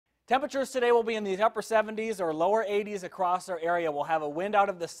Temperatures today will be in the upper 70s or lower 80s across our area. We'll have a wind out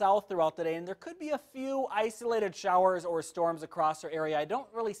of the south throughout the day, and there could be a few isolated showers or storms across our area. I don't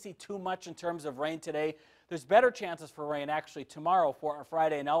really see too much in terms of rain today. There's better chances for rain actually tomorrow for our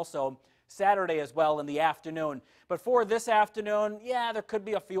Friday and also Saturday as well in the afternoon. But for this afternoon, yeah, there could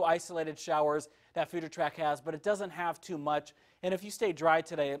be a few isolated showers that Future Track has, but it doesn't have too much. And if you stay dry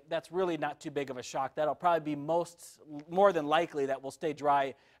today, that's really not too big of a shock. That'll probably be more than likely that we'll stay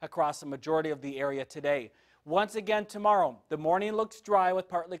dry across the majority of the area today. Once again tomorrow, the morning looks dry with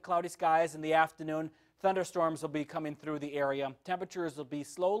partly cloudy skies. In the afternoon, thunderstorms will be coming through the area. Temperatures will be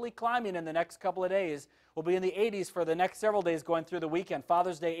slowly climbing in the next couple of days. We'll be in the 80s for the next several days going through the weekend.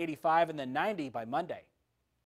 Father's Day 85 and then 90 by Monday.